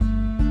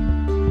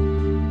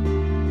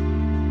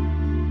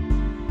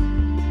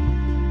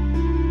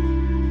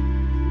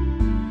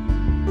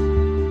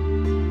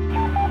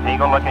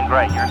Eagle looking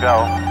great. Your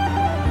go.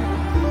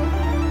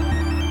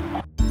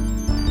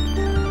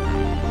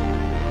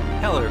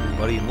 Hello,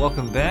 everybody, and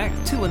welcome back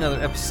to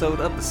another episode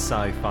of the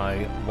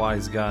Sci-Fi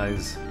Wise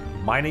Guys.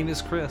 My name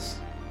is Chris.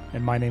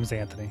 And my name's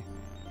Anthony.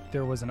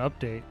 There was an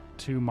update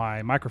to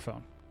my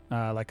microphone,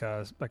 like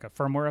a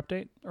firmware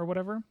update or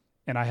whatever,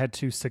 and I had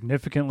to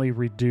significantly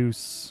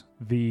reduce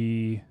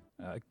the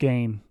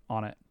gain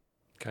on it.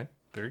 Okay,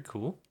 very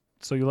cool.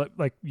 So you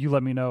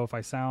let me know if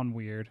I sound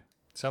weird.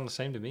 Sound the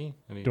same to me.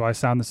 I mean, do I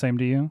sound the same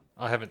to you?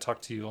 I haven't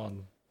talked to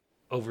you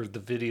over the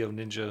Video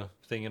Ninja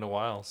thing in a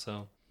while,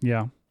 so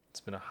yeah, it's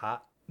been a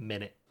hot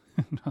minute.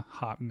 A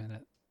hot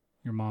minute.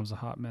 Your mom's a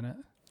hot minute.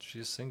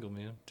 She's single,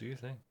 man. Do your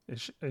thing.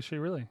 Is she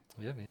really?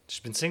 Yeah, man. She's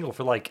been single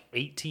for like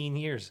 18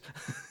 years.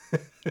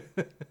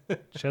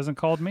 She hasn't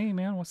called me,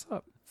 man. What's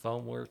up?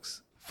 Phone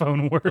works.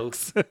 Phone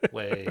works. Both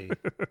way.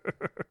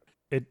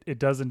 It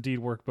does indeed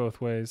work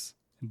both ways.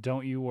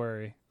 Don't you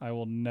worry. I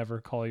will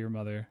never call your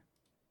mother.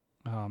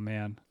 Oh,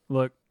 man.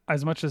 Look,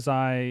 as much as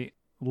I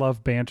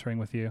love bantering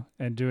with you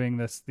and doing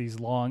these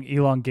long,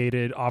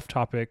 elongated,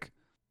 off-topic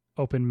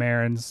open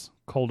marins,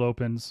 cold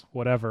opens,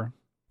 whatever,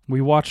 we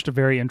watched a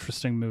very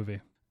interesting movie.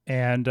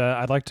 And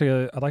I'd like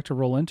to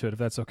roll into it if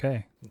that's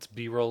okay. Let's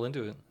B-roll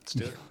into it. Let's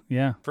do it.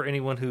 Yeah. For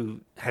anyone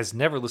who has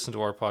never listened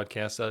to our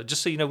podcast,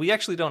 just so you know, we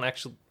actually don't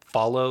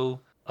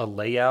follow a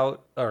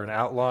layout or an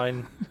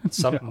outline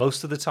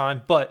most of the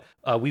time, but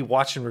we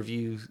watch and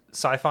review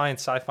sci-fi and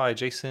sci-fi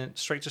adjacent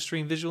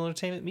straight-to-stream visual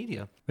entertainment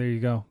media. There you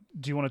go.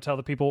 Do you want to tell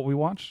the people what we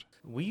watched?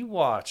 We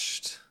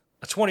watched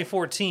a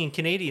 2014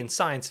 Canadian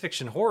science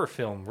fiction horror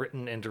film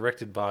written and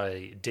directed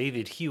by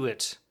David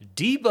Hewlett,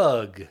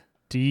 Debug.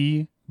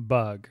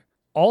 Debug,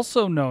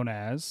 also known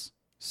as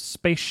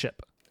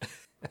Spaceship.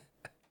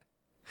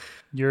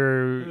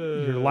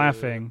 You're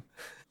laughing,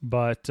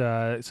 but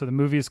so the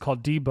movie is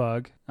called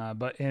Debug,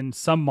 but in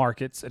some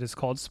markets it is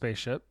called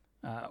Spaceship.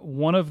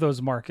 One of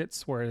those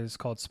markets where it is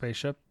called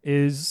Spaceship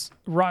is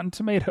Rotten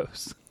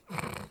Tomatoes.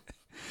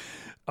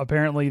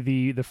 Apparently,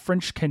 the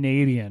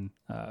French-Canadian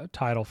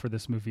title for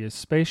this movie is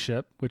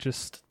Spaceship, which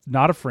is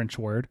not a French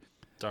word,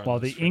 while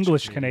the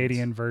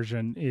English-Canadian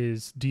version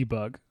is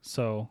Debug.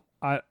 So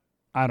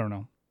I don't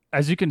know.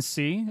 As you can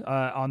see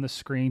on the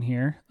screen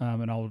here,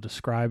 and I will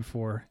describe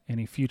for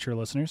any future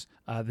listeners,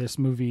 this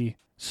movie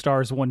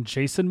stars one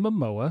Jason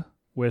Mamoa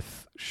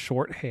with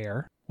short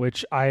hair,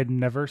 which I had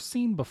never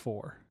seen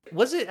before.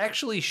 Was it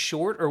actually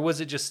short, or was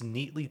it just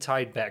neatly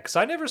tied back? Because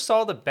I never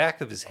saw the back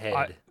of his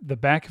head. The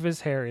back of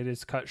his hair, it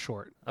is cut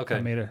short. Okay.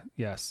 I made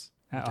yes,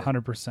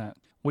 100%.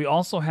 We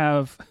also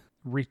have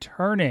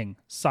returning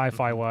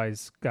Sci-Fi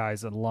Wise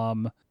Guys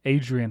alum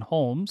Adrian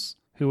Holmes,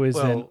 who is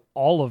in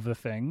all of the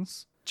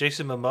things.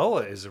 Jason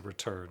Mamoa is a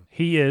return.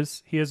 He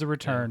is a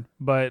return,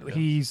 but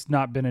he's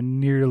not been in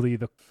nearly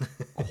the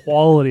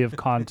quality of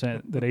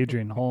content that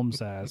Adrian Holmes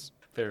has.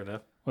 Fair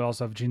enough. We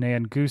also have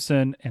Janaean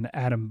Goosen and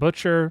Adam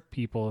Butcher,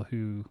 people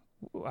who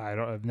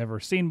I've never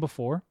seen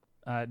before.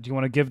 Do you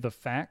want to give the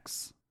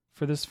facts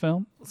for this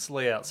film? Let's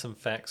lay out some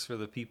facts for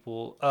the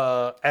people.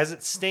 As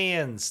it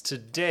stands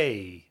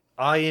today,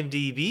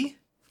 IMDb,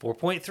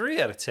 4.3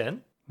 out of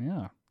 10.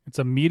 Yeah. It's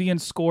a median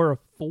score of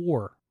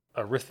 4.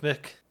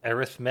 Arithmetic. I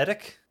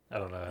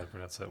don't know how to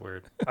pronounce that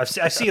word. I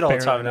see it all the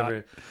time.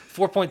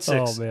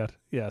 4.6. Oh, man.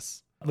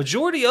 Yes.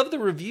 Majority of the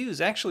reviews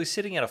actually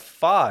sitting at a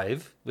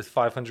 5 with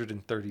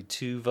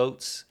 532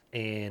 votes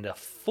and a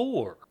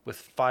 4 with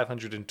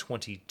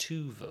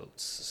 522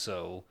 votes.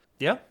 So,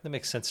 yeah, that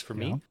makes sense for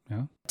me.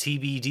 Yeah.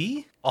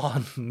 TBD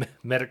on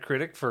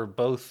Metacritic for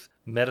both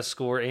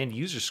Metascore and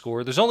user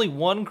score. There's only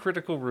one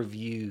critical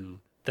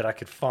review that I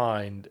could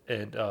find,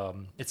 and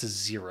it's a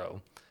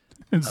 0.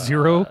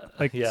 0?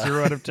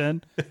 0 out of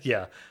 10?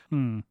 Yeah.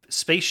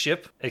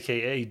 Spaceship,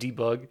 aka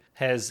Debug,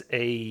 has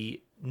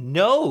a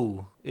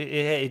no.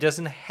 It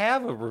doesn't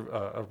have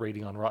a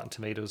rating on Rotten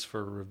Tomatoes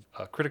for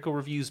critical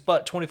reviews,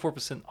 but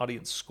 24%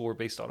 audience score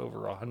based on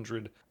over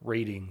 100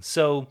 ratings.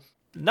 So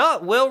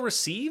not well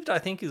received, I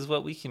think, is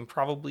what we can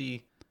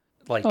probably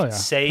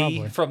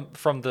say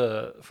from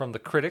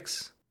the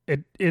critics.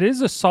 It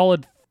is a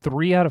solid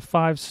 3 out of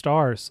 5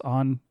 stars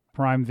on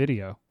Prime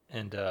Video.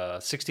 And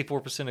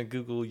 64% of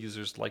Google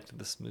users liked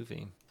this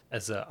movie.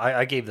 As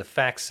I gave the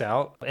facts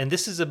out. And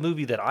this is a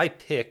movie that I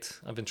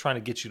picked. I've been trying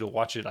to get you to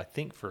watch it, I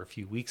think, for a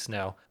few weeks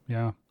now.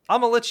 Yeah.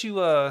 I'm going to let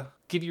you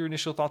give your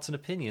initial thoughts and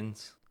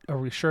opinions. Are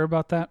we sure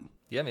about that?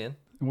 Yeah, man.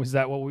 Was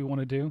that what we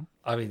want to do?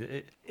 I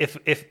mean,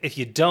 if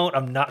you don't,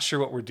 I'm not sure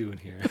what we're doing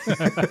here.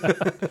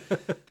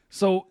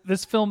 So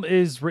this film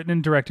is written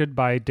and directed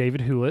by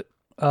David Hewlett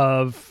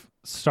of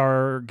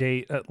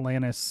Stargate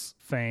Atlantis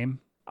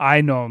fame.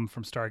 I know him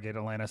from Stargate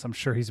Atlantis. I'm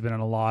sure he's been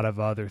in a lot of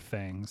other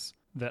things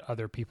that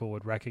other people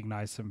would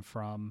recognize him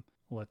from.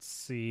 Let's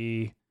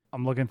see.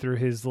 I'm looking through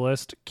his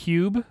list.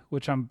 Cube,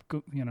 which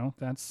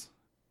that's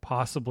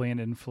possibly an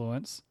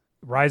influence.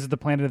 Rise of the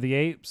Planet of the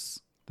Apes.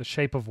 The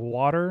Shape of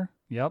Water.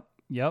 Yep.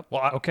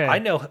 Well, okay. I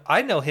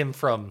know him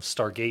from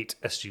Stargate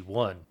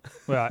SG-1.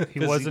 Well, he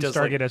was in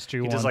Stargate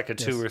SG-1. He does like a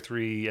 2 or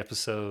 3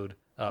 episode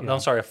No, I'm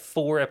sorry, a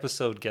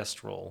 4-episode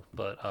guest role,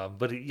 but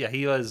yeah,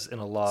 he was in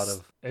a lot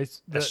of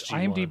It's the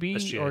SG1, IMDb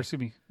SGA. or excuse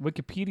me,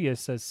 Wikipedia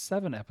says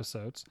 7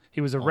 episodes.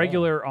 He was a Oh.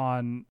 regular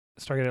on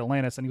Stargate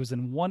Atlantis, and he was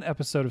in 1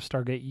 episode of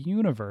Stargate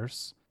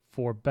Universe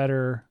for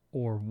better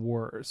or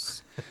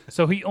worse.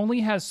 So he only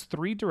has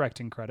 3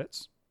 directing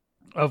credits,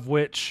 of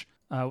which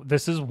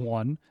this is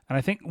 1, and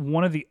I think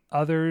one of the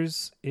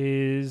others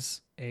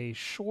is a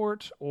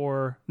short it's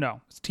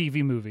a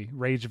TV movie,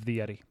 Rage of the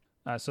Yeti.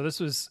 So this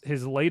was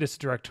his latest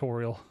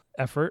directorial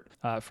effort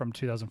from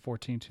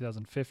 2014,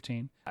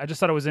 2015. I just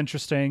thought it was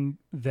interesting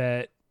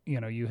that,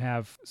 you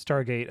have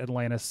Stargate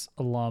Atlantis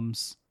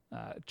alums,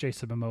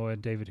 Jason Mamoa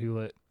and David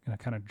Hewlett,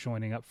 kind of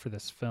joining up for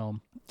this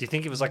film. Do you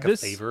think it was like a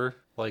favor?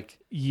 Like,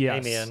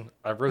 yes. Hey man,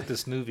 I wrote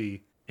this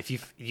movie. If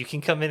you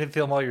can come in and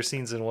film all your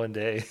scenes in one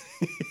day.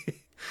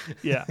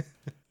 Yeah.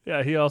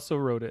 Yeah, he also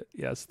wrote it.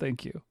 Yes,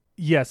 thank you.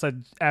 Yes, I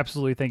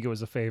absolutely think it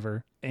was a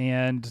favor.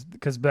 And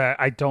but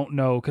I don't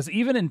know, because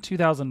even in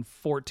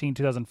 2014,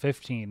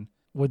 2015,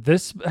 would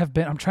this have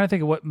been, I'm trying to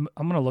think of what, I'm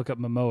going to look up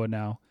Momoa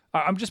now.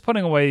 I'm just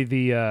putting away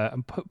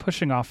I'm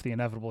pushing off the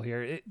inevitable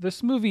here.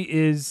 This movie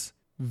is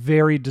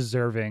very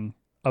deserving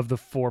of the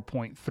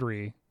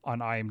 4.3 on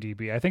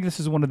IMDb. I think this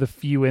is one of the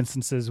few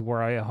instances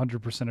where I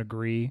 100%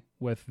 agree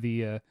with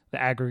the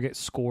aggregate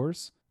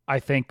scores. I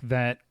think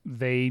that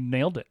they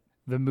nailed it.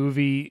 The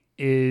movie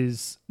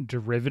is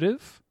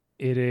derivative.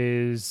 It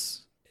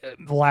is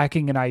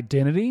lacking in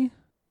identity,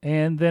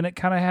 and then it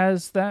kind of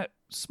has that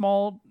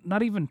small,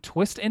 not even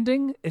twist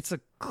ending. It's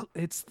that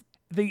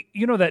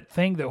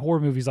thing that horror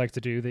movies like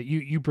to do, that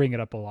you bring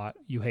it up a lot.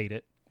 You hate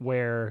it,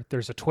 where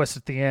there's a twist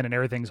at the end and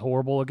everything's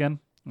horrible again,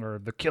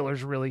 or the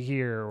killer's really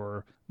here,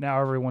 or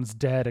now everyone's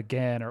dead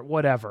again, or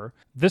whatever.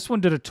 This one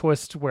did a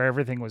twist where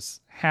everything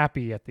was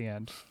happy at the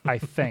end, I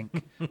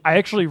think. I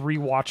actually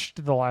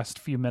rewatched the last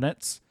few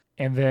minutes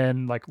and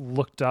then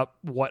looked up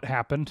what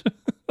happened.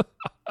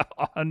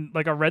 I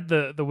read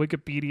the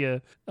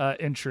Wikipedia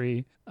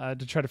entry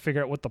to try to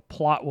figure out what the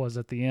plot was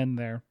at the end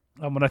there.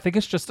 And I think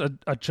it's just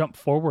a jump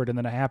forward and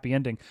then a happy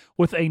ending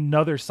with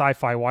another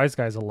Sci-Fi Wise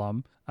Guys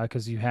alum,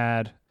 because you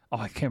had,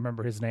 I can't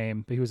remember his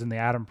name, but he was in the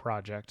Adam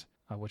Project,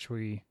 which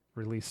we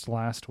released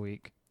last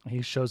week.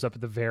 He shows up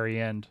at the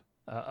very end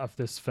of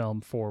this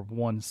film for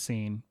one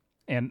scene,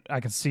 and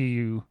I can see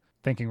you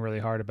thinking really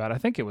hard about it. I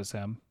think it was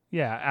him.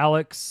 Yeah,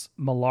 Alex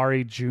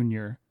Malari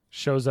Jr.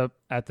 shows up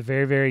at the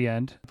very, very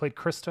end. He played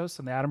Christos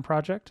in the Adam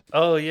Project.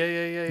 Oh,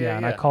 yeah.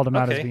 And I called him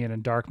out as being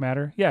in Dark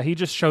Matter. Yeah, he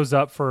just shows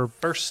up for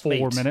First 4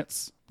 mate.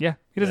 minutes. Yeah,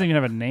 he doesn't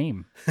even have a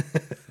name.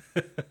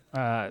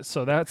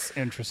 So that's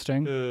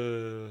interesting.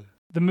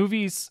 The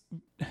movie's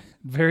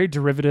very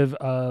derivative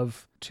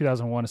of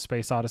 2001: A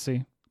Space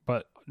Odyssey,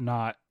 but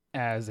not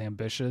as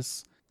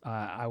ambitious.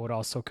 I would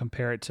also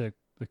compare it to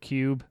The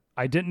Cube.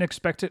 I didn't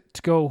expect it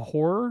to go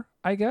horror,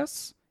 I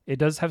guess. It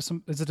does have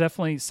it's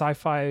definitely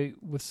sci-fi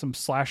with some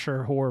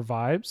slasher horror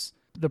vibes.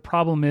 The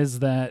problem is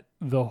that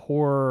the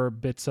horror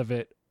bits of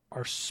it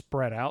are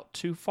spread out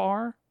too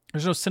far.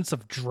 There's no sense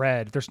of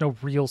dread. There's no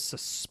real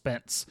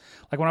suspense.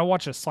 Like when I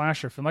watch a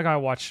slasher film, like I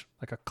watch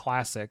like a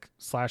classic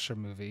slasher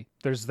movie,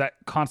 there's that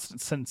constant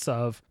sense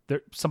of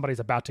somebody's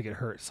about to get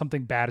hurt.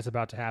 Something bad is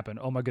about to happen.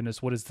 Oh my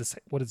goodness, what is this?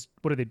 What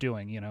are they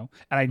doing? You know?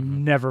 And I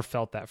never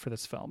felt that for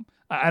this film.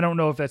 I don't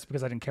know if that's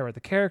because I didn't care about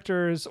the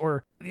characters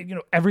or,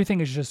 everything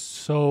is just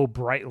so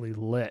brightly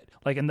lit.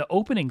 Like in the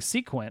opening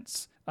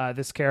sequence,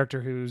 this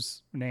character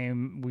whose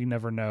name we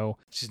never know.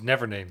 She's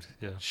never named.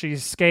 Yeah. She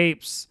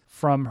escapes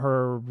from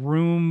her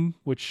room,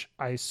 which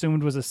I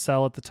assumed was a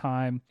cell at the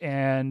time.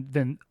 And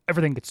then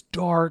everything gets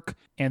dark.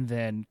 And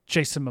then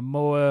Jason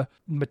Mamoa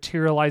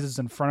materializes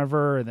in front of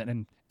her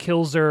and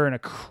kills her in a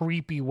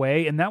creepy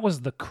way. And that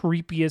was the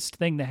creepiest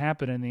thing to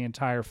happen in the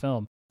entire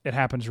film. It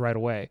happens right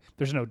away.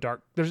 There's no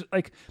dark. There's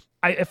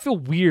I feel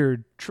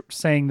weird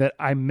saying that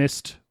I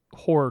missed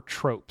horror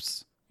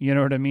tropes. You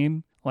know what I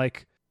mean?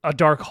 Like a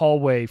dark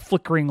hallway,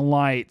 flickering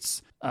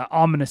lights,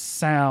 ominous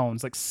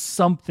sounds, like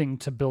something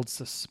to build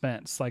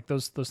suspense. Like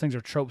those things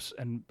are tropes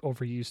and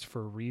overused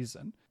for a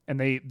reason. And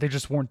they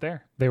just weren't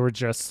there. They were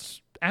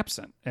just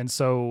absent. And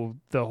so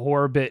the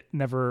horror bit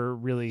never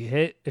really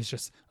hit. It's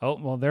just, oh,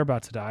 well, they're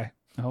about to die.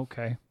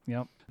 Okay.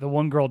 Yep. The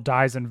one girl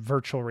dies in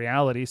virtual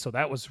reality, so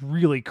that was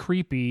really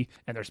creepy.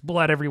 And there's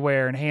blood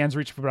everywhere and hands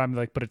reaching for. I'm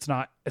like, but it's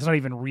not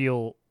even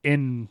real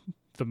in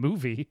the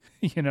movie.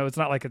 It's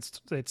not like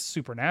it's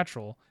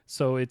supernatural.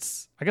 So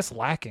it's, I guess,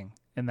 lacking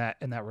in that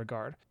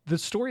regard. The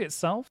story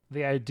itself,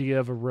 the idea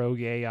of a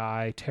rogue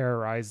AI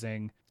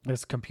terrorizing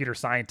as computer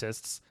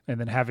scientists and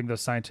then having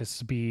those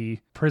scientists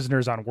be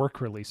prisoners on work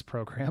release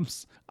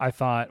programs, I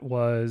thought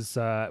was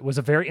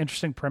a very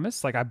interesting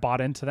premise. Like I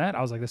bought into that.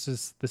 I was like, this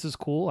is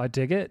cool. I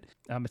dig it.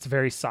 It's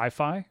very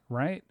sci-fi,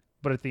 right?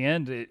 But at the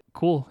end, it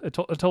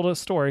told a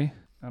story.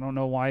 I don't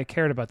know why I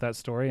cared about that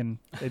story, and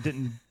it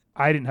didn't.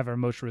 I didn't have an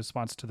emotional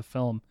response to the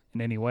film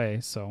in any way.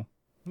 So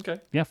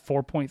okay, yeah,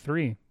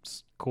 4.3.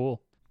 It's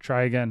cool.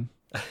 Try again.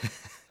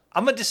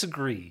 I'm gonna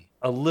disagree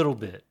a little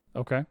bit.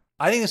 Okay.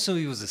 I think this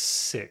movie was a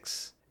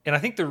 6. And I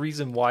think the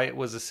reason why it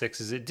was a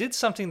 6 is it did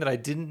something that I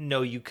didn't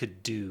know you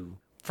could do.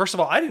 First of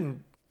all,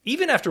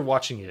 even after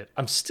watching it,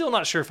 I'm still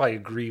not sure if I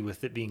agree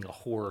with it being a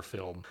horror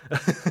film.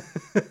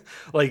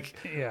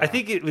 I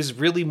think it was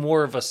really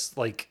more of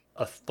like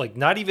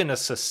not even a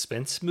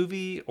suspense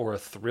movie or a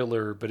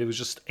thriller, but it was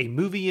just a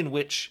movie in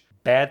which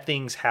bad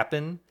things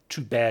happen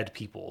to bad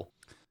people.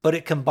 But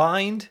it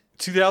combined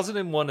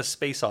 2001: A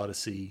Space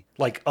Odyssey,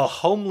 like a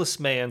homeless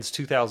man's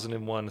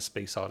 2001: A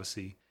Space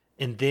Odyssey,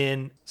 and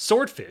then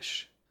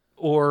Swordfish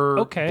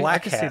or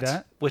Black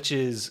Hat, which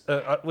is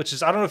I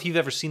don't know if you've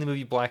ever seen the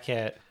movie Black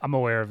Hat. I'm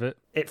aware of it.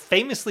 It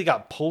famously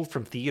got pulled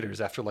from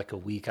theaters after like a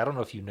week. I don't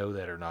know if you know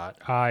that or not.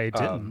 I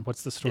didn't.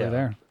 What's the story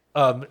there?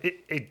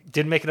 It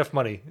didn't make enough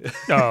money.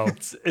 Oh,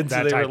 and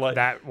so they were like,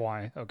 that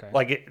why? Okay.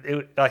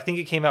 Like I think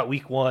it came out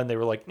week 1. They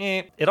were like,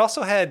 eh. It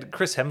also had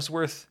Chris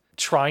Hemsworth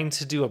trying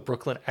to do a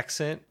Brooklyn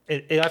accent.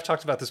 And I've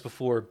talked about this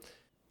before.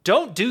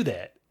 Don't do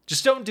that.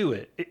 Just don't do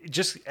it.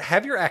 Just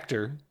have your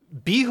actor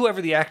be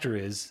whoever the actor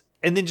is,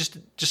 and then just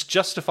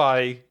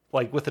justify,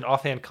 like, with an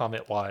offhand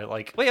comment why.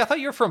 Like, wait, I thought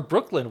you were from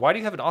Brooklyn. Why do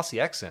you have an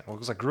Aussie accent? Well,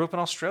 because I grew up in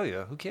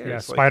Australia. Who cares? Yeah,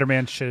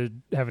 Spider-Man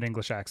should have an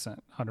English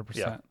accent, 100%.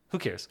 Yeah, who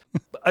cares?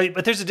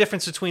 But there's a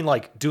difference between,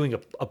 like, doing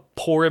a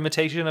poor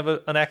imitation of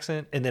an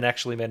accent and then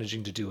actually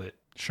managing to do it.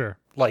 Sure.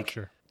 Like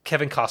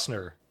Kevin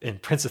Costner in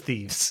Prince of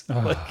Thieves.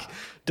 Like,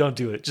 don't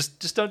do it.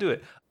 Just don't do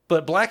it.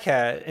 But Black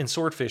Hat and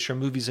Swordfish are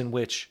movies in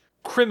which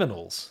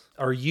criminals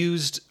are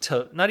used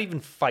to not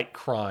even fight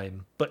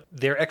crime, but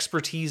their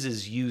expertise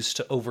is used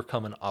to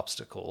overcome an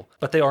obstacle.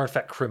 But they are, in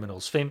fact,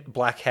 criminals.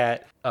 Black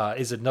Hat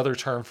is another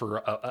term for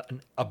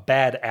a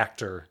bad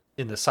actor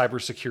in the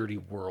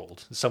cybersecurity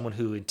world, someone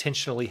who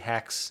intentionally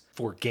hacks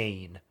for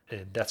gain.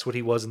 And that's what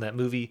he was in that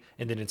movie.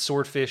 And then in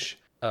Swordfish,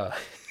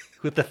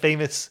 with the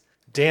famous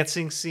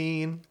dancing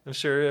scene, I'm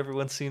sure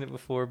everyone's seen it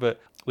before,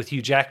 but with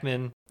Hugh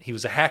Jackman, he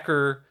was a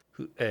hacker,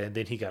 and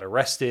then he got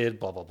arrested,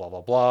 blah, blah, blah,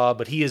 blah, blah.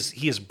 But he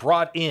is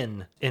brought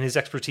in, and his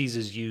expertise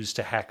is used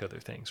to hack other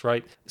things,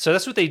 right? So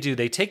that's what they do.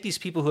 They take these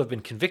people who have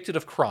been convicted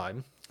of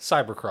crime,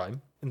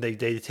 cybercrime, and they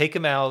take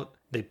them out.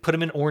 They put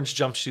them in orange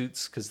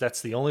jumpsuits, because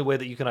that's the only way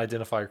that you can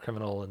identify a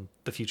criminal in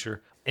the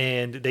future.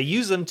 And they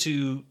use them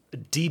to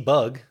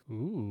debug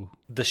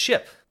the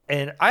ship.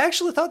 And I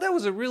actually thought that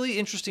was a really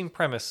interesting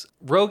premise.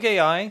 Rogue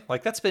AI,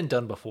 like, that's been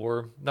done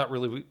before. Not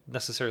really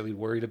necessarily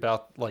worried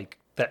about, like,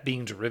 that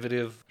being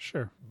derivative.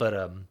 Sure.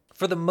 But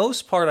for the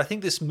most part, I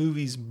think this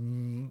movie's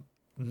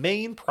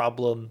main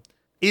problem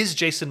is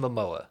Jason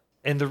Mamoa.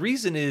 And the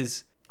reason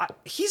is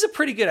he's a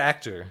pretty good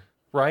actor,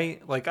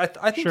 right? Like,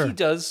 I think he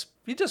does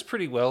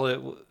pretty well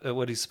at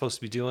what he's supposed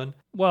to be doing.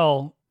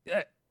 Well,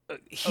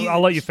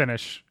 I'll let you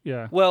finish.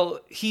 Yeah. Well,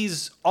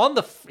 he's on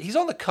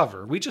the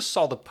cover. We just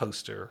saw the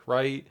poster,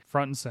 right?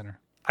 Front and center.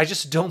 I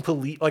just don't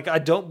believe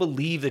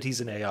that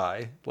he's an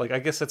AI. Like, I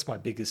guess that's my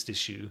biggest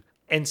issue.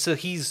 And so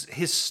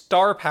his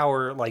star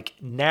power, like,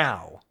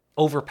 now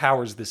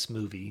overpowers this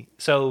movie.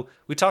 So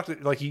we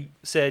talked, like you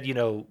said, you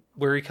know,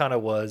 where he kind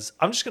of was.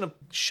 I'm just going to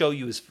show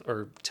you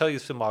tell you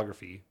his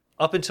filmography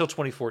up until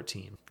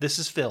 2014. This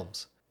is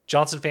films.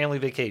 Johnson Family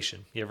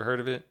Vacation. You ever heard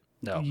of it?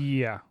 No.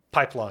 Yeah.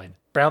 Pipeline.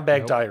 Brown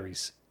Bag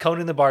Diaries.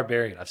 Conan the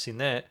Barbarian. I've seen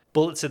that.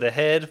 Bullet to the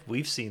Head.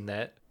 We've seen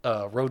that.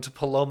 Road to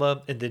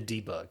Paloma, and then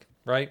Debug,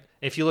 right?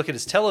 If you look at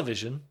his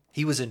television,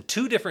 he was in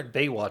 2 different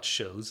Baywatch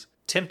shows.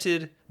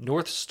 Tempted,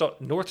 North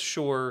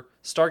Shore,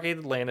 Stargate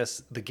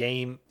Atlantis, The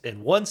Game,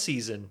 and 1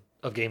 season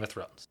of Game of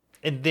Thrones.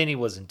 And then he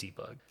was in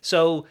Debug.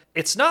 So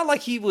it's not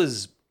like he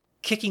was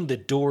kicking the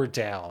door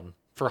down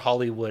for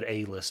Hollywood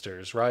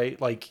A-listers, right?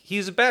 Like,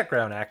 he's a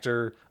background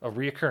actor, a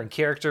reoccurring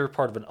character,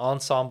 part of an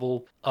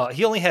ensemble.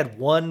 He only had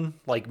 1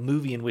 like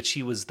movie in which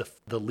he was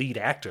the lead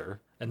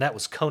actor, and that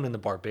was Conan the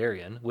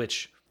Barbarian,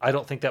 which I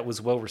don't think that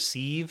was well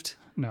received.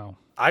 No.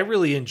 I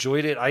really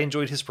enjoyed it. I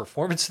enjoyed his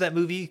performance in that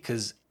movie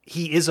because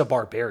he is a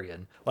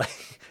barbarian.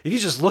 Like, if you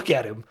just look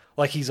at him,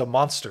 like, he's a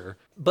monster.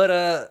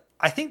 But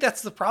I think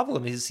that's the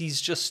problem, is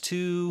he's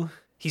too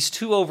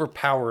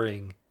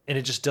overpowering, and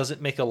it just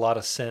doesn't make a lot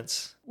of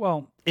sense.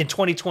 Well, in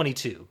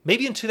 2022,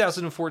 maybe in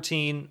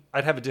 2014,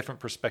 I'd have a different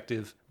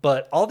perspective.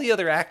 But all the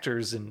other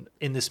actors in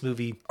this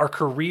movie are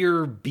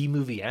career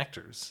B-movie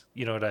actors.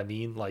 You know what I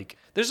mean? Like,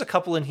 there's a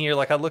couple in here.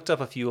 Like, I looked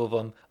up a few of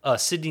them.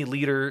 Sydney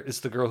Leader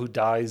is the girl who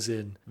dies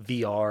in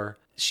VR.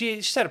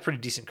 She's had a pretty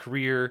decent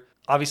career.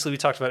 Obviously, we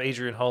talked about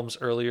Adrian Holmes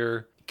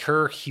earlier.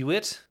 Kerr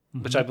Hewitt,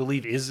 which I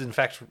believe is, in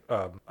fact,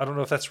 I don't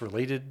know if that's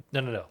related.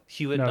 No.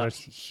 Hewitt, not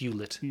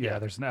Hewlett. Yeah,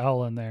 there's an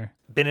L in there.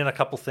 Been in a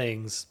couple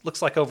things.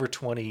 Looks like over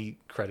 20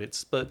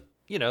 credits, but,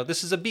 you know,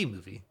 this is a B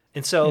movie.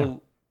 And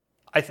so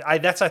I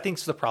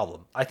think's the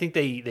problem. I think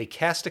they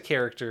cast a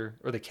character,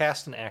 or they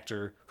cast an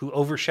actor who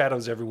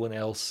overshadows everyone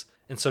else.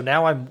 And so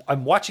now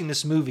I'm watching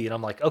this movie and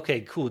I'm like,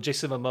 okay, cool,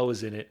 Jason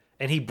Momoa's in it,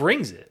 and he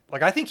brings it.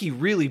 Like, I think he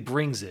really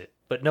brings it,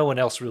 but no one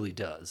else really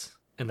does.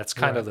 And that's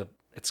kind of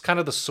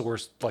the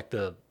source, like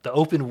the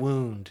open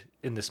wound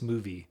in this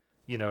movie.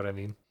 You know what I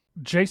mean?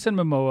 Jason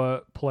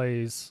Momoa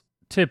plays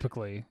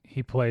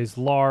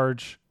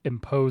large,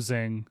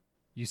 imposing,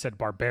 you said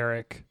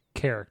barbaric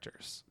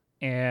characters.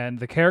 And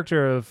the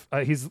character of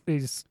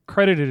he's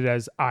credited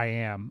as I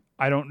Am.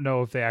 I don't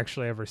know if they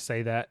actually ever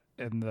say that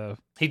in the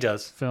He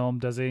does. film,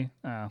 does he?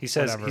 He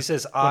says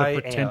What I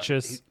a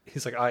pretentious. am.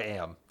 He's like I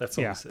am. That's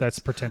all he says. That's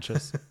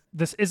pretentious.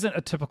 This isn't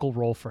a typical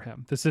role for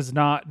him. This is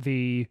not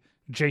the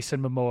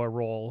Jason Momoa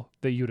role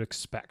that you'd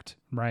expect,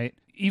 right?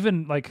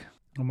 Even like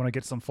I'm gonna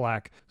get some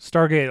flack.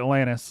 Stargate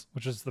Atlantis,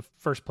 which is the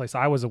first place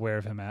I was aware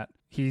of him at.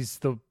 He's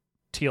the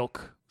Teal'c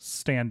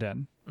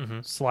stand-in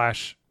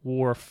 /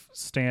 Worf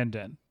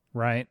stand-in,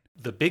 right?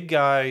 The big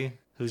guy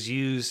who's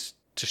used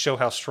to show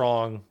how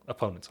strong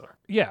opponents are.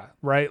 Yeah,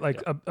 right.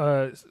 Like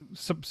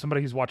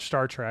somebody who's watched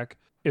Star Trek,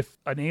 if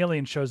an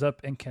alien shows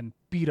up and can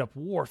beat up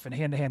Worf in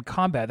hand-to-hand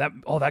combat,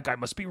 that guy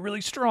must be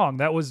really strong.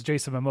 That was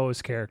Jason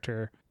Momoa's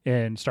character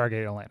in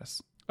Stargate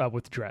Atlantis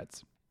with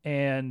dreads.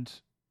 And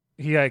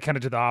he kind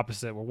of did the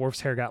opposite, where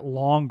Worf's hair got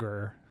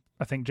longer.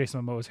 I think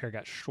Jason Momoa's hair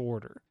got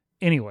shorter.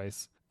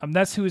 Anyways,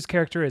 that's who his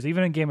character is.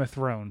 Even in Game of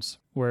Thrones,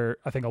 where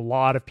I think a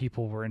lot of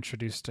people were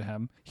introduced to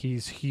him,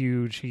 he's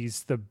huge.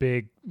 He's the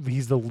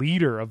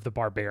leader of the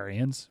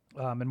barbarians.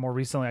 And more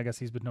recently, I guess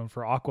he's been known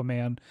for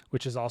Aquaman,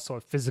 which is also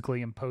a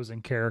physically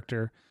imposing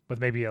character with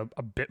maybe a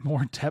bit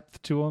more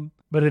depth to him.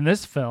 But in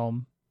this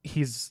film,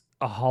 he's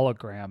a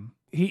hologram.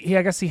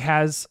 I guess he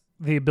has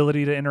the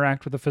ability to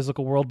interact with the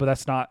physical world, but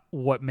that's not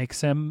what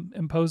makes him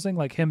imposing.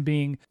 Like him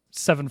being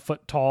 7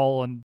 foot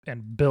tall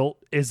and built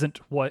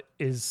isn't what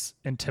is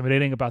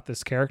intimidating about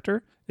this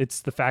character.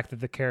 It's the fact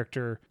that the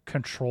character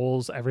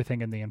controls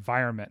everything in the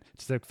environment.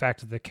 It's the fact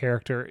that the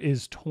character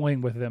is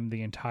toying with them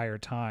the entire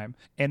time.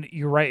 And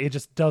you're right, it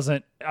just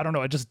doesn't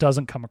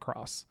come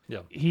across.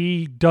 Yeah.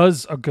 He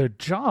does a good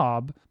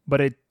job,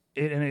 but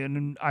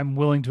and I'm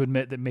willing to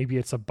admit that maybe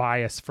it's a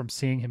bias from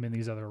seeing him in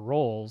these other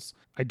roles.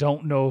 I just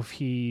don't know if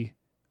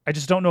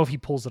he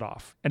pulls it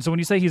off. And so when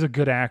you say he's a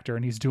good actor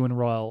and he's doing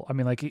well, I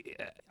mean, like,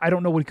 I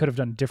don't know what he could have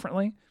done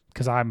differently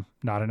because I'm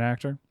not an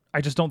actor. I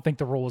just don't think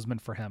the role was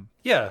meant for him.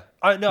 Yeah,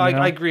 I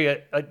agree.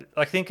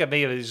 I think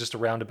maybe it was just a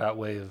roundabout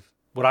way of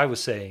what I was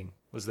saying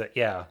was that,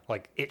 yeah,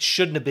 like it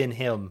shouldn't have been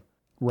him.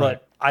 Right.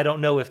 But I don't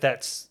know if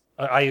that's,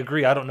 I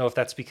agree. I don't know if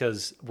that's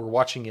because we're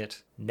watching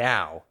it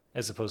now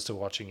as opposed to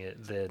watching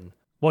it then.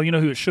 Well, you know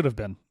who it should have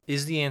been.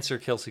 Is the answer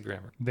Kelsey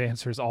Grammer? The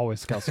answer is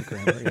always Kelsey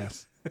Grammer,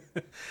 yes.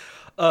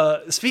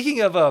 Speaking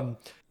of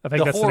I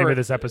think that's the name of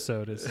this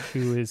episode is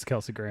Who is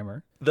Kelsey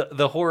Grammer?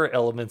 The horror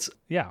elements.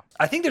 Yeah.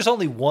 I think there's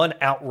only one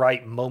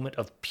outright moment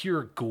of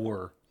pure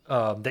gore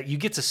that you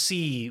get to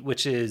see,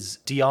 which is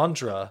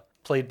Deandra,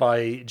 played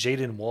by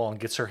Jaden Wong,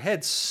 gets her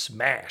head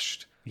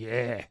smashed.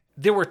 Yeah.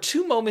 There were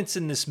 2 moments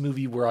in this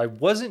movie where I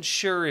wasn't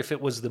sure if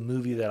it was the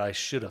movie that I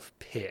should have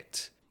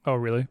picked. Oh,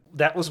 really?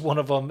 That was one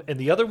of them. And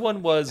the other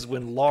one was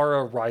when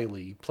Laura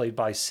Riley, played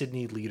by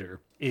Sydney Leader,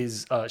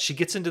 she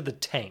gets into the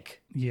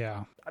tank.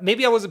 Yeah.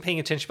 Maybe I wasn't paying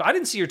attention, but I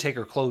didn't see her take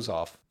her clothes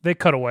off. They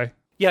cut away.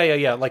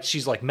 Yeah. Like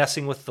she's like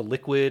messing with the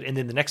liquid. And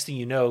then the next thing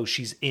you know,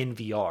 she's in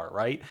VR,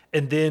 right?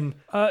 And then...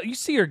 You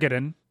see her get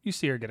in.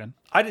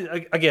 I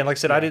didn't, again, like I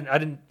said, yeah. I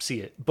didn't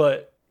see it.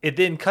 But it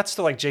then cuts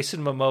to like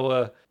Jason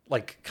Momoa,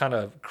 like kind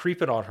of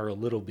creeping on her a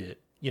little bit,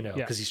 you know,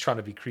 because he's trying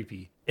to be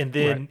creepy. And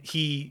then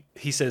he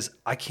says,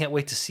 I can't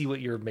wait to see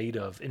what you're made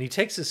of. And he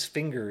takes his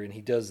finger and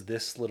he does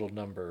this little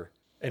number.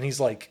 And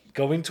he's like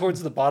going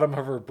towards the bottom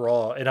of her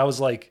bra. And I was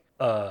like,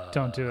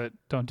 Don't do it,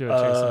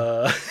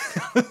 Jason.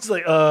 It's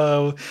like,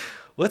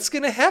 what's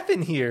going to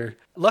happen here?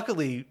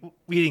 Luckily,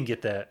 we didn't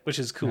get that, which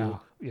is cool.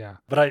 No, yeah.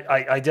 But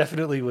I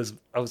definitely was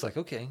like,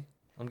 okay,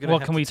 I'm going to Well,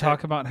 can we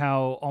talk about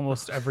how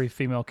almost every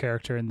female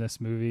character in this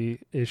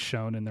movie is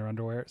shown in their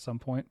underwear at some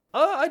point?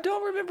 I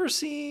don't remember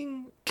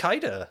seeing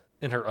Kaida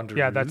in her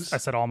underwear. Yeah, I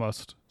said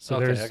almost. So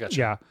okay, there's, I got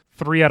you. Yeah,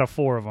 3 out of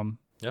 4 of them.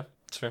 Yeah,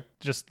 that's fair.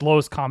 Just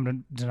lowest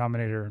common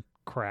denominator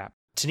crap.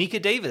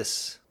 Tanika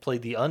Davis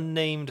played the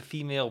unnamed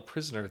female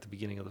prisoner at the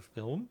beginning of the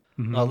film.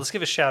 Mm-hmm. Let's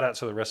give a shout out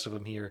to the rest of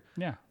them here.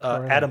 Yeah.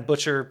 Adam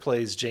Butcher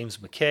plays James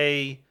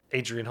McKay.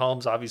 Adrian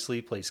Holmes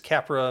obviously plays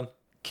Capra.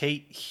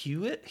 Kate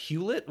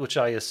Hewlett, which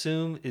I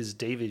assume is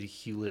David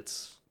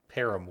Hewlett's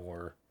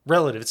paramour.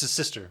 Relative. It's his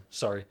sister.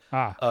 Sorry.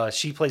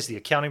 She plays the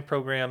accounting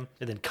program.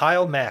 And then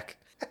Kyle Mack.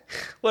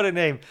 What a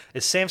name.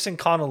 Is Samson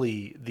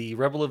Connolly, the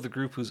rebel of the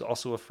group who's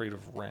also afraid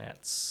of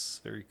rats.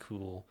 Very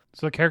cool.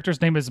 So the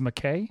character's name is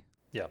McKay?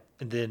 Yeah.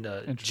 And then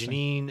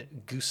Janine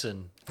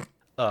Goosen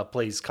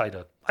plays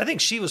Kaida. I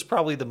think she was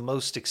probably the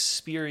most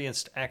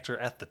experienced actor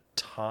at the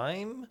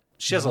time.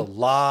 She has a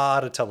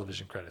lot of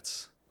television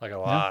credits. Like a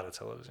lot of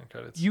television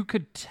credits. You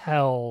could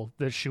tell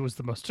that she was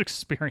the most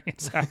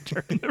experienced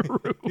actor in the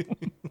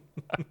room.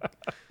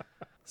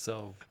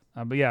 So,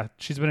 but yeah,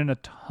 she's been in a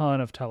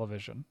ton of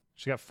television.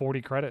 She got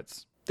 40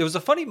 credits. There was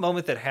a funny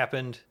moment that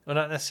happened. Well,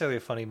 not necessarily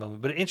a funny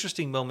moment, but an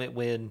interesting moment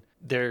when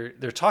they're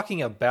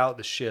talking about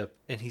the ship,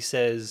 and he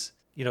says,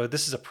 you know,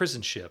 this is a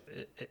prison ship.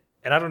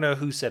 And I don't know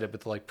who said it,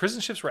 but like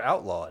prison ships were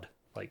outlawed.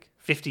 like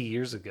 50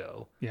 years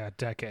ago. Yeah,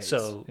 decades.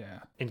 So yeah.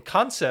 in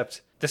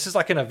concept, this is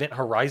like an Event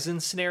Horizon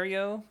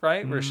scenario,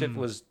 right? Where a ship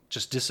was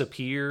just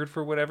disappeared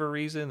for whatever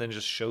reason, then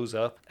just shows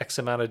up X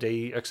amount of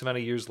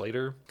years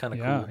later. Kind of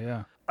cool.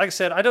 Yeah. Like I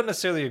said, I don't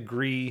necessarily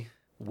agree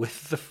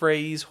with the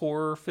phrase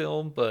horror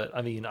film, but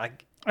I mean, as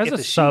if a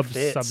the shoe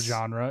fits,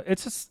 subgenre,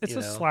 it's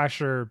a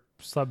slasher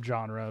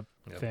subgenre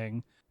Yep.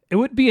 thing. It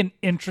would be an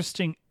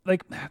interesting,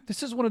 like,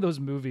 this is one of those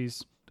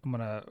movies. I'm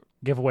gonna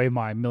give away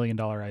my $1 million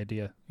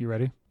idea. You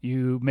ready?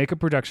 You make a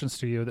production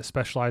studio that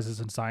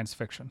specializes in science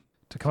fiction.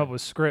 To come up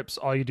with scripts,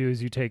 all you do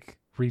is you take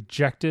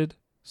rejected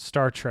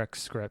Star Trek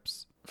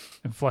scripts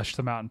and flesh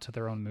them out into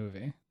their own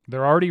movie.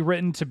 They're already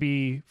written to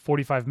be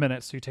 45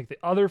 minutes, so you take the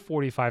other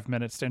 45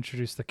 minutes to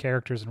introduce the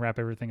characters and wrap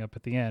everything up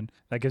at the end.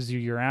 That gives you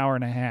your hour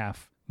and a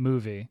half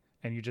movie,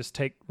 and you just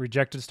take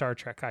rejected Star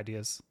Trek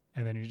ideas,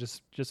 and then you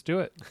just do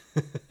it.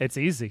 It's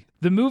easy.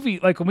 The movie,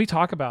 like when we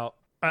talk about,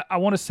 I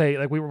want to say,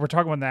 like we're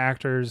talking about the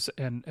actors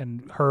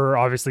and her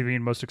obviously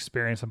being most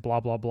experienced and blah,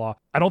 blah, blah.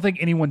 I don't think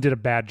anyone did a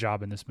bad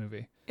job in this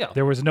movie. Yeah.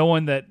 There was no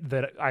one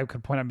that I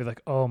could point out and be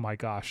like, oh my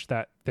gosh,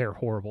 that they're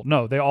horrible.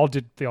 No, they all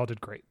did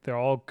great. They're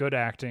all good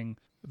acting.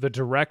 The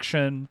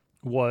direction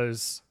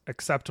was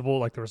acceptable.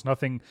 Like there was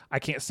nothing, I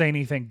can't say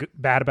anything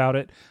bad about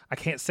it. I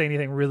can't say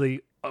anything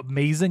really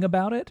amazing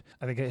about it.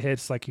 I think it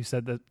hits, like you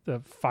said,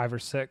 the 5 or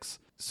 6.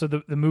 So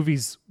the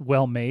movie's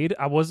well made.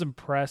 I was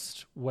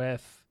impressed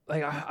with,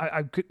 like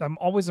I'm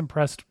always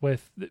impressed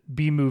with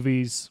B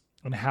movies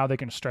and how they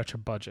can stretch a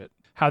budget,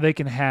 how they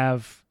can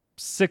have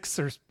 6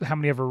 or how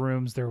many ever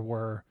rooms there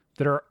were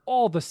that are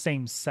all the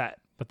same set,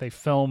 but they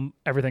film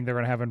everything they're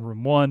going to have in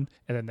room 1,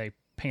 and then they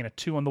paint a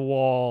 2 on the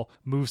wall,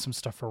 move some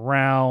stuff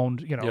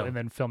around, and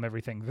then film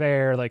everything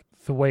there. Like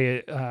the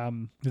way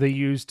they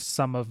used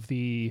some of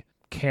the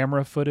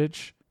camera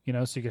footage,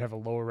 so you could have a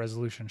lower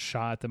resolution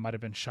shot that might have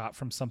been shot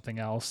from something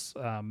else,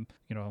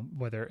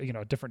 whether,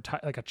 a different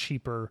type, like a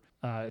cheaper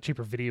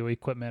video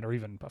equipment or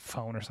even a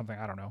phone or something.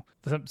 I don't know.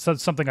 So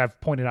something I've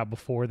pointed out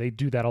before, they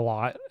do that a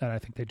lot, and I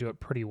think they do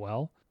it pretty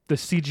well. The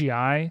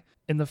CGI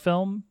in the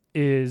film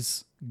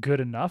is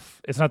good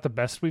enough. It's not the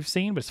best we've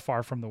seen, but it's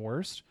far from the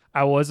worst.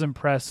 I was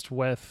impressed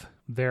with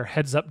their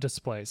heads-up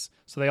displays.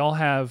 So they all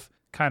have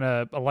kind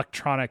of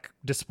electronic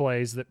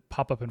displays that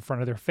pop up in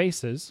front of their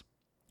faces,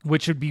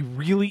 which would be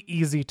really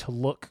easy to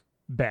look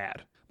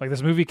bad. Like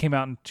this movie came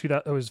out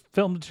it was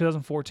filmed in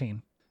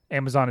 2014.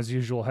 Amazon, as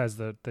usual, has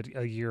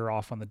a year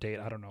off on the date.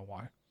 I don't know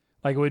why.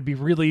 Like it would be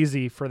really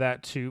easy for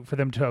them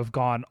to have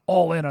gone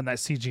all in on that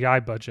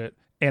CGI budget,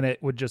 and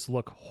it would just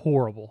look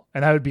horrible.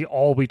 And that would be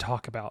all we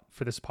talk about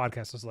for this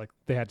podcast, is like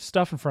they had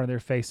stuff in front of their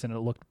face and it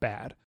looked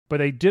bad. But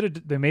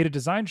they made a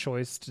design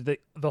choice.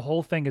 The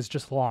whole thing is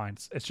just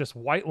lines. It's just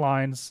white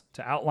lines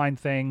to outline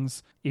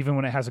things. Even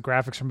when it has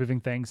graphics for moving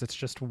things, it's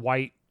just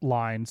white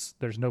lines.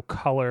 There's no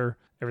color.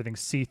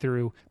 Everything's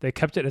see-through. They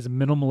kept it as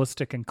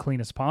minimalistic and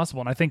clean as possible.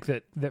 And I think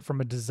that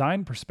from a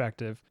design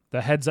perspective,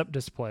 the heads-up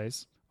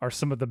displays are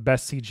some of the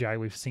best CGI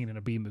we've seen in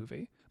a B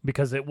movie,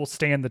 because it will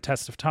stand the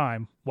test of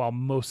time while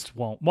most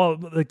won't. Well,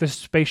 like the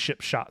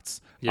spaceship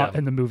shots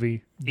in the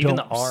movie Even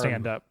don't the arm.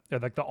 stand up. They're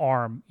like the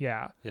arm,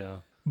 yeah. Yeah.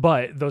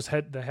 But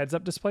the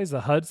heads-up displays,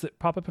 the HUDs that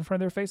pop up in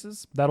front of their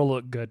faces, that'll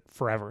look good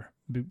forever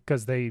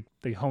because they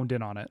honed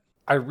in on it.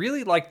 I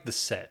really like the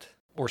set,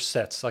 or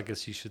sets, I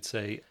guess you should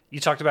say.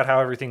 You talked about how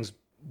everything's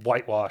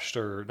whitewashed,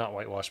 or not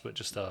whitewashed, but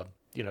just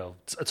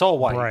it's all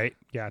white. Right.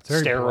 Yeah, it's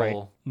very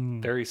sterile,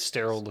 bright. very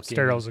sterile looking.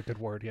 Sterile is a good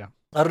word, yeah.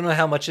 I don't know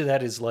how much of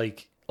that is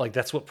like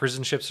that's what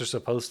prison ships are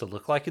supposed to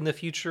look like in the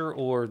future,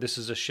 or this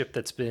is a ship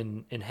that's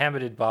been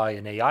inhabited by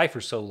an AI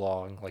for so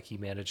long, like he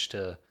managed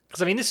to.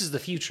 Because, I mean, this is the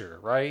future,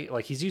 right?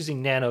 Like, he's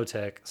using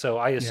nanotech, so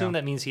I assume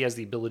that means he has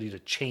the ability to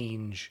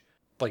change,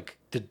 like,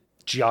 the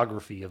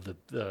geography of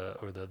the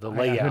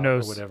layout, who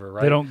knows? Or whatever,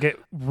 right? They don't get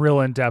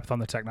real in-depth on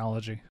the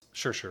technology.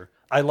 Sure.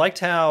 I liked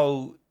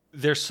how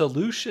their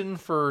solution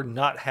for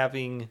not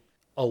having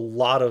a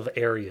lot of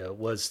area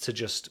was to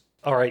just,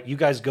 all right, you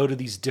guys go to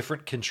these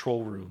different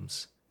control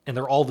rooms, and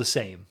they're all the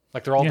same.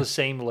 Like, they're all the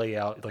same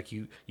layout. Like,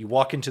 you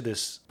walk into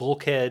this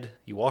bulkhead,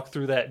 you walk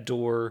through that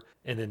door,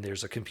 and then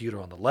there's a computer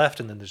on the left,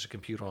 and then there's a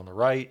computer on the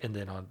right, and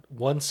then on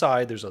one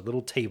side, there's a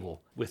little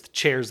table with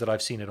chairs that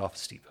I've seen at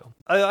Office Depot.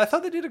 I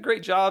thought they did a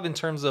great job in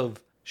terms of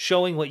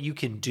showing what you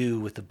can do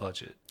with the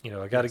budget.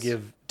 I got to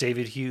give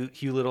David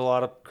Hewlett a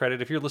lot of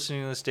credit. If you're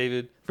listening to this,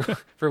 David,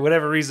 for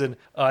whatever reason,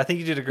 I think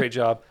you did a great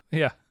job.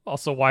 Yeah.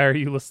 Also, why are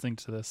you listening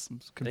to this?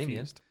 I'm confused.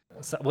 Damien.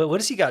 What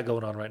does he got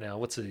going on right now?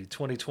 What's it?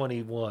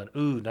 2021.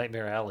 Ooh,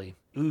 Nightmare Alley.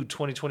 Ooh,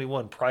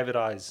 2021. Private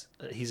Eyes.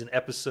 He's an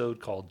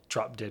episode called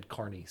Drop Dead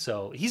Carney.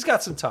 So he's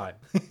got some time.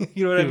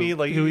 You know what I mean?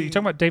 Like, you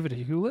talking about David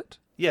Hewlett?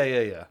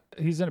 Yeah.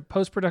 He's in a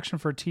post-production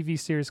for a TV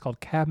series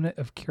called Cabinet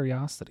of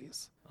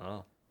Curiosities.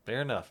 Oh,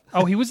 fair enough.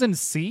 Oh, he was in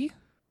C?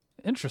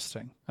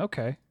 Interesting.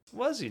 Okay.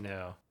 Was he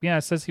now? Yeah,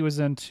 it says he was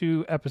in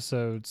 2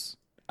 episodes.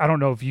 I don't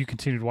know if you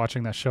continued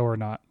watching that show or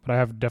not, but I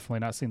have definitely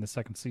not seen the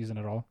second season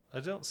at all. I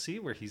don't see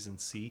where he's in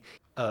C.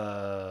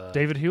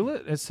 David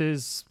Hewlett, it's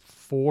his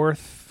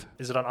 4th.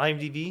 Is it on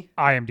IMDb?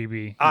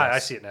 IMDb. I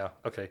yes. see it now.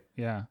 Okay.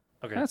 Yeah.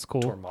 Okay. That's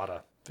cool.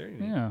 Tormata. Very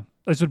neat. Yeah.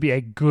 This would be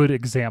a good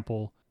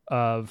example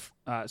of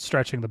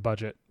stretching the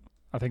budget.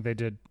 I think they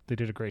did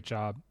a great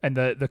job. And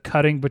the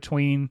cutting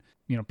between,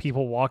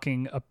 people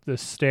walking up the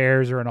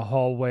stairs or in a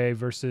hallway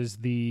versus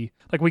we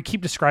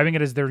keep describing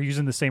it as they're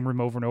using the same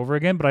room over and over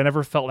again, but I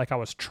never felt like I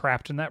was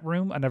trapped in that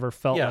room. I never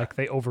felt like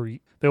they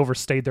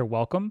overstayed their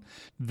welcome.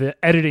 The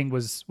editing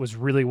was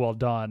really well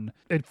done.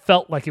 It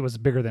felt like it was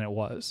bigger than it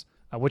was,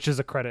 which is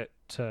a credit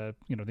to,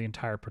 the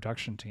entire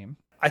production team.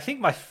 I think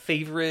my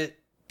favorite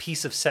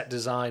piece of set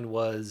design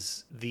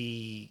was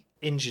the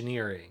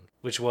engineering,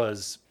 which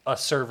was a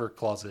server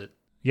closet.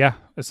 Yeah,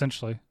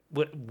 essentially.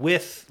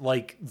 With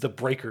like the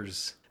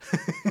breakers,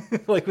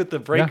 like with the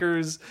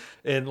breakers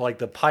and like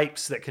the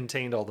pipes that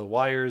contained all the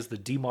wires, the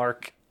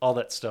demarc, all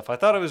that stuff. I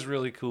thought it was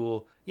really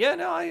cool. Yeah,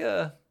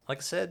 no, like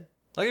I said,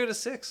 I give it a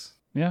 6.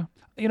 Yeah.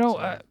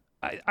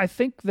 I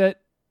think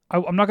that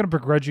I'm not going to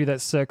begrudge you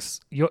that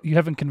 6. You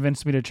haven't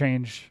convinced me to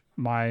change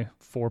my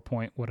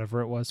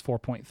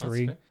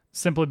 4.3,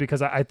 simply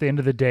because at the end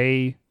of the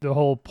day, the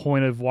whole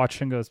point of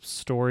watching a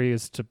story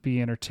is to be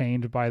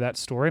entertained by that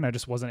story, and I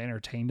just wasn't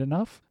entertained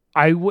enough.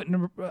 I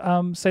wouldn't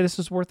say this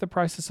is worth the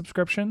price of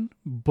subscription,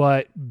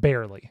 but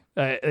barely.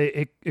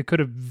 It could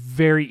have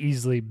very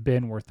easily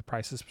been worth the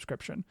price of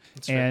subscription.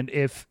 And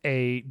if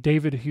a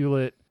David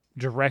Hewlett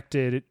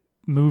directed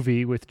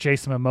movie with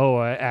Jason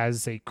Mamoa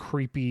as a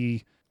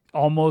creepy,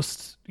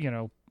 almost,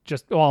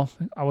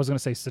 I was going to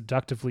say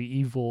seductively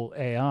evil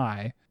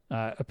AI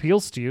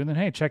appeals to you, then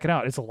hey, check it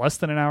out. It's less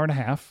than an hour and a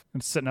half.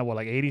 It's sitting at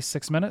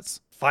 86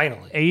 minutes?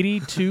 Finally.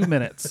 82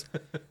 minutes.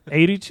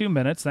 82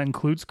 minutes. That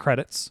includes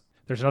credits.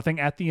 There's nothing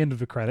at the end of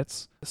the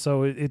credits.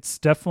 So it's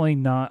definitely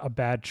not a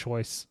bad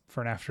choice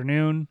for an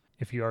afternoon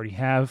if you already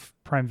have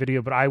Prime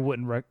Video, but I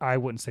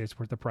wouldn't say it's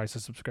worth the price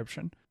of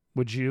subscription.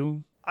 Would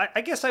you? I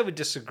guess I would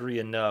disagree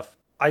enough.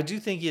 I do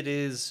think it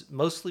is,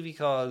 mostly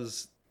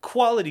because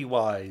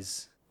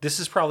quality-wise, this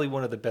is probably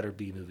one of the better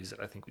B movies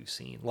that I think we've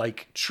seen.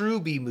 Like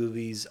true B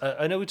movies.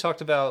 I know we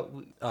talked about,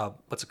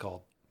 what's it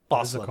called?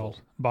 Boss Level.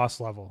 Boss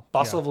Level.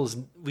 Boss Level is,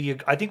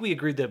 I think we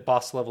agreed that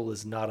Boss Level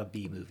is not a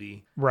B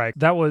movie. Right.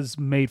 That was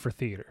made for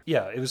theater.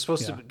 Yeah, it was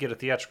supposed to get a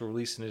theatrical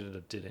release and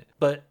it didn't.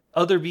 But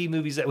other B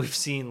movies that we've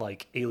seen,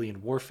 like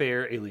Alien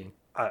Warfare,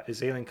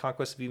 is Alien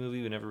Conquest a B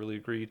movie? We never really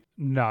agreed.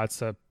 No,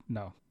 it's a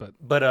no.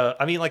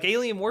 But I mean, like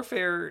Alien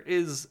Warfare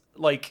is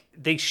like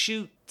they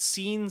shoot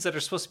scenes that are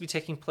supposed to be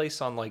taking place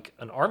on like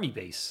an army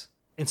base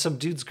in some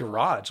dude's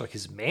garage, like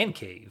his man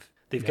cave.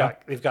 They've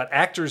got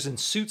actors in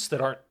suits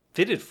that aren't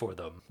fitted for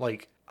them.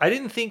 Like I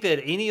didn't think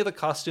that any of the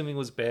costuming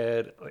was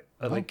bad.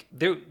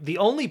 The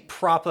only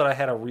prop that I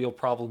had a real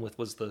problem with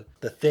was the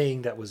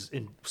thing that was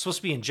supposed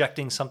to be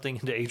injecting something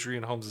into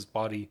Adrian Holmes'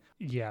 body.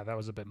 Yeah, that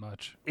was a bit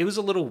much. It was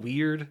a little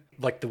weird,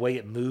 like the way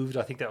it moved.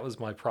 I think that was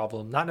my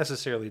problem. Not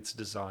necessarily its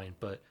design,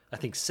 but I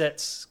think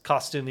sets,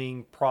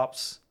 costuming,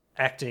 props,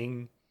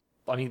 acting.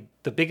 I mean,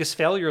 the biggest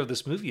failure of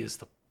this movie is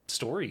the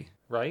story,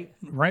 right?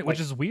 Right, which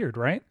is weird,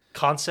 right?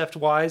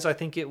 Concept-wise, I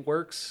think it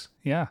works.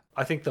 Yeah.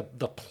 I think the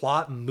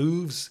plot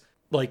moves,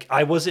 like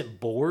I wasn't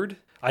bored.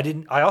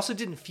 I also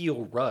didn't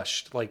feel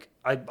rushed. Like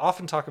I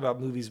often talk about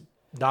movies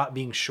not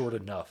being short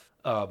enough.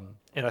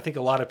 And I think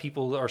a lot of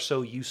people are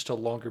so used to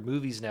longer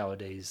movies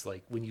nowadays.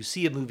 Like when you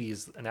see a movie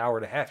is an hour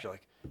and a half, you're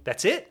like,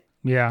 that's it?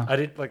 Yeah.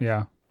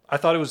 I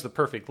thought it was the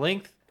perfect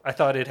length. I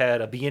thought it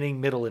had a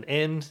beginning, middle, and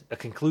end, a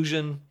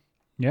conclusion.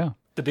 Yeah.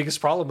 The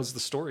biggest problem was the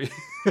story.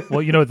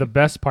 Well, the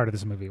best part of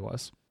this movie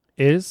is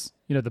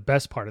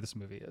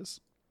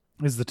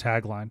the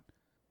tagline.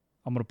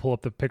 I'm going to pull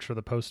up the picture of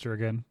the poster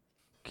again.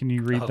 Can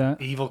you read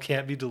that? Evil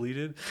can't be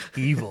deleted.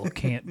 Evil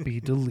can't be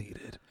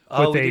deleted.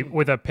 Oh,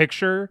 with a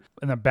picture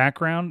in the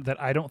background that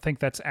I don't think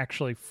that's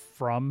actually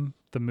from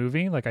the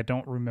movie. Like I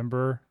don't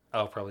remember.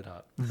 Oh, probably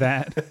not.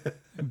 That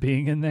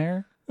being in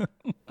there.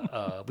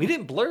 We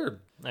didn't blurb,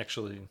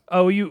 actually.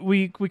 Oh,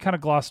 we kind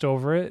of glossed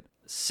over it.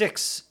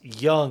 6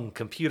 young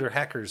computer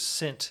hackers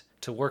sent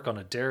to work on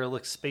a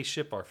derelict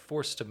spaceship are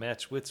forced to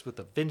match wits with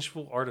a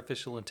vengeful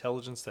artificial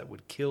intelligence that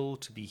would kill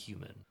to be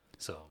human.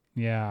 So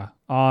yeah,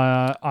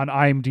 on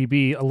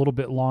IMDb, a little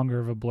bit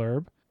longer of a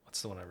blurb.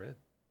 What's the one I read?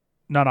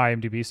 Not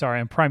IMDb, sorry,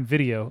 on Prime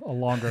Video, a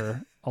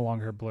longer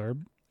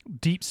blurb.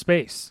 Deep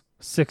space.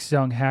 6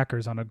 young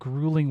hackers on a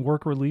grueling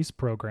work release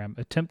program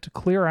attempt to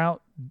clear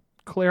out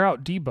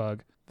Debug,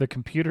 the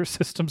computer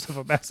systems of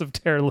a massive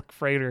derelict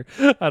freighter.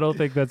 I don't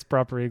think that's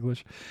proper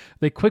English.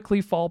 They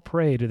quickly fall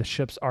prey to the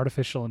ship's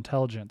artificial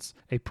intelligence,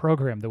 a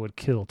program that would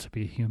kill to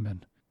be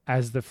human.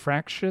 As the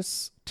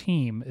fractious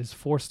team is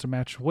forced to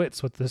match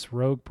wits with this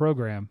rogue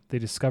program, they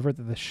discover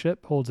that the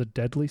ship holds a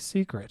deadly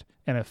secret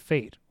and a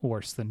fate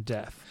worse than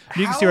death.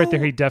 You can see right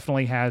there he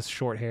definitely has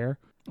short hair,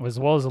 as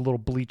well as a little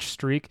bleach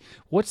streak.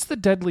 What's the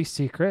deadly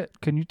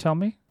secret? Can you tell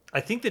me? I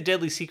think the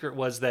deadly secret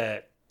was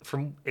that,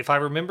 if I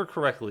remember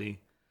correctly,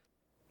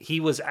 he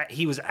was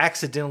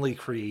accidentally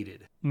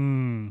created.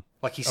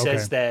 Like he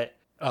says that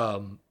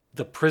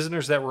the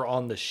prisoners that were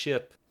on the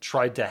ship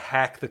tried to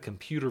hack the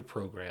computer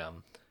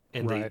program,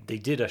 and they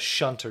did a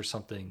shunt or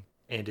something,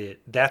 and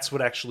that's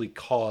what actually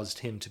caused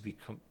him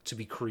to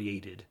be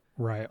created.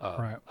 Right.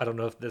 I don't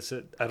know if that's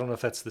it. I don't know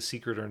if that's the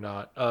secret or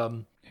not.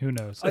 Who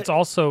knows? It's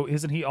also,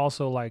 isn't he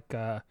also like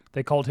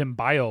they called him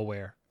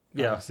BioWare?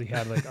 Yeah, he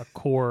had like a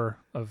core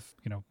of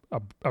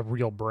a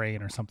real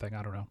brain or something.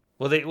 I don't know.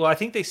 Well, I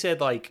think they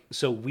said like,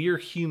 so we're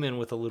human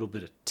with a little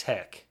bit of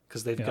tech,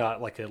 because they've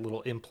got like a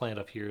little implant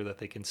up here that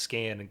they can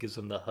scan and gives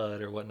them the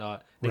HUD or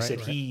whatnot. They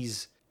said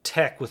he's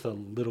tech with a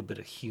little bit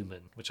of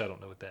human, which I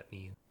don't know what that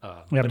means.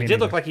 But it did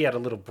look like he had a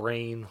little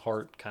brain,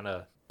 heart kind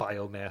of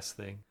biomass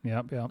thing.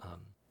 Yep.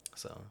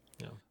 So,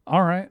 yeah.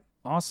 All right.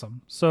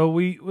 Awesome. So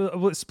we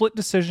split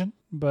decision,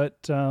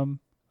 but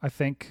I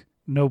think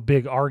no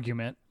big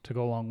argument to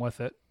go along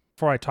with it.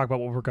 Before I talk about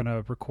what we're going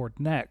to record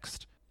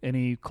next,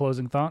 any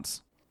closing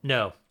thoughts?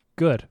 No.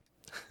 Good.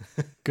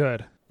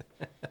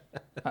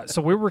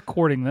 So we're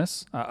recording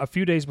this a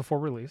few days before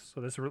release.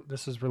 So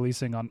this is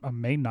releasing on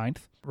May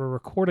 9th. We're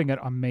recording it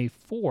on May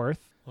 4th,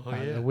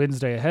 the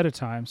Wednesday ahead of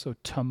time. So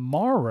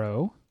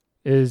tomorrow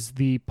is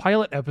the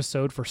pilot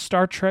episode for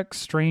Star Trek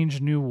Strange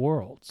New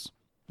Worlds.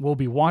 We'll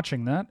be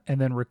watching that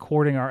and then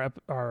recording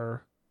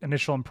our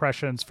initial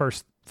impressions,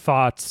 first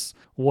thoughts,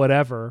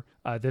 whatever,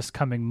 this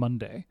coming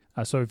Monday.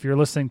 So if you're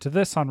listening to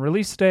this on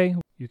release day,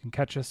 you can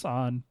catch us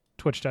on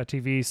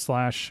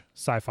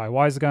twitch.tv/sci-fi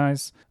wise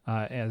guys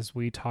as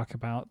we talk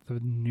about the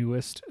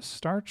newest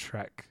Star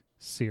Trek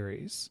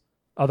series.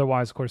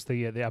 Otherwise, of course,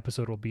 the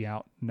episode will be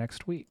out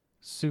next week.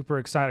 Super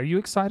excited. Are you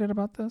excited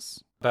about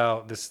this?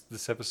 About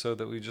this episode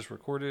that we just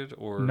recorded,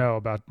 or no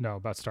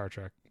about Star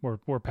Trek?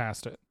 We're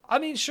past it. I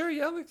mean, sure,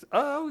 yeah.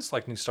 I always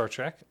like new Star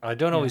Trek. I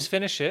don't always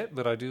finish it,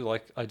 but I do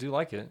like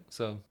it.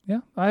 So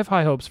yeah, I have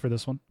high hopes for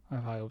this one.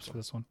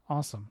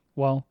 Awesome.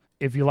 Well,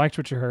 if you liked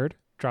what you heard,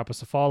 drop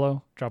us a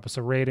follow, drop us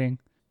a rating,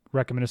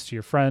 recommend us to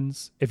your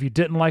friends. If you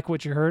didn't like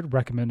what you heard,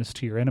 recommend us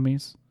to your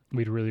enemies.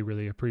 We'd really,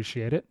 really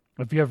appreciate it.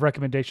 If you have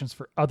recommendations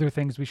for other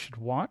things we should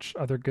watch,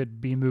 other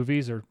good B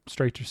movies or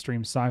straight to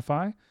stream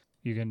sci-fi,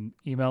 you can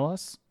email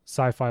us,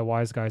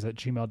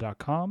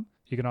 sci-fi-wiseguys@gmail.com.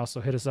 You can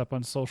also hit us up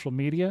on social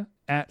media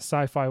at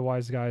sci-fi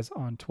wiseguys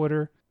on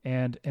Twitter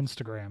and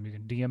Instagram. You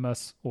can DM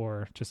us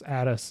or just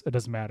add us. It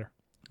doesn't matter.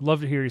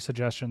 Love to hear your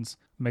suggestions.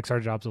 It makes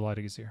our jobs a lot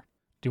easier.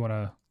 Do you want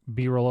to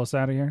B-roll us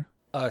out of here?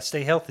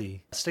 Stay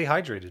healthy. Stay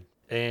hydrated.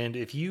 And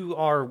if you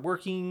are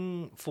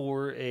working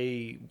for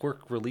a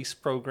work release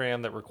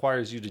program that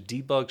requires you to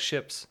debug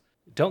ships,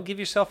 don't give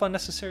yourself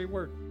unnecessary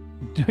work.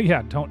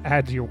 Yeah, don't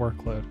add to your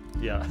workload.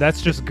 Yeah.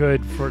 That's just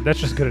good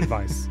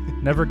advice.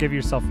 Never give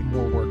yourself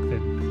more work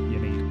than you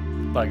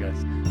need. Bye,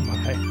 guys.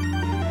 Bye.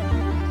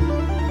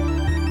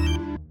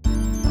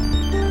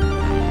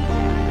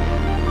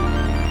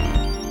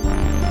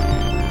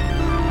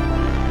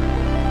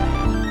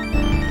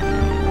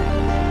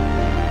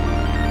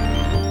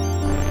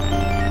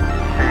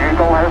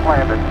 Has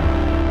landed.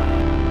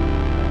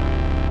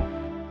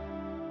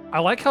 I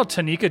like how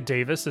Tanika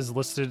Davis is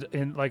listed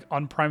in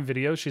on Prime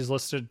Video. She's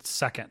listed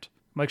second.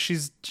 She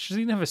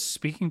doesn't have a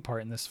speaking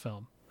part in this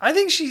film. I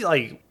think she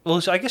I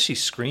guess she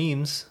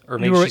screams, or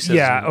maybe she says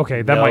that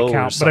might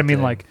count. But I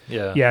mean,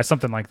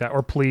 something like that,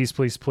 or please.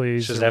 She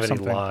doesn't have any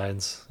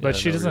lines, but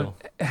she doesn't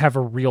have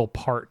a real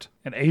part.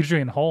 And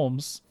Adrian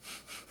Holmes,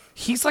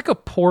 he's like a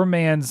poor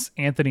man's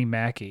Anthony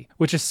Mackie,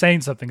 which is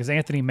saying something, because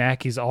Anthony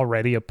Mackie's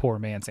already a poor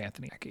man's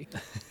Anthony Mackie.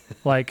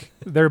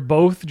 They're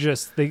both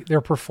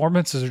their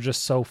performances are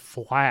just so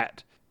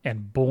flat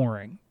and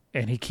boring,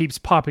 and he keeps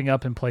popping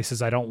up in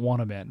places I don't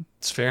want him in.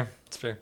 It's fair.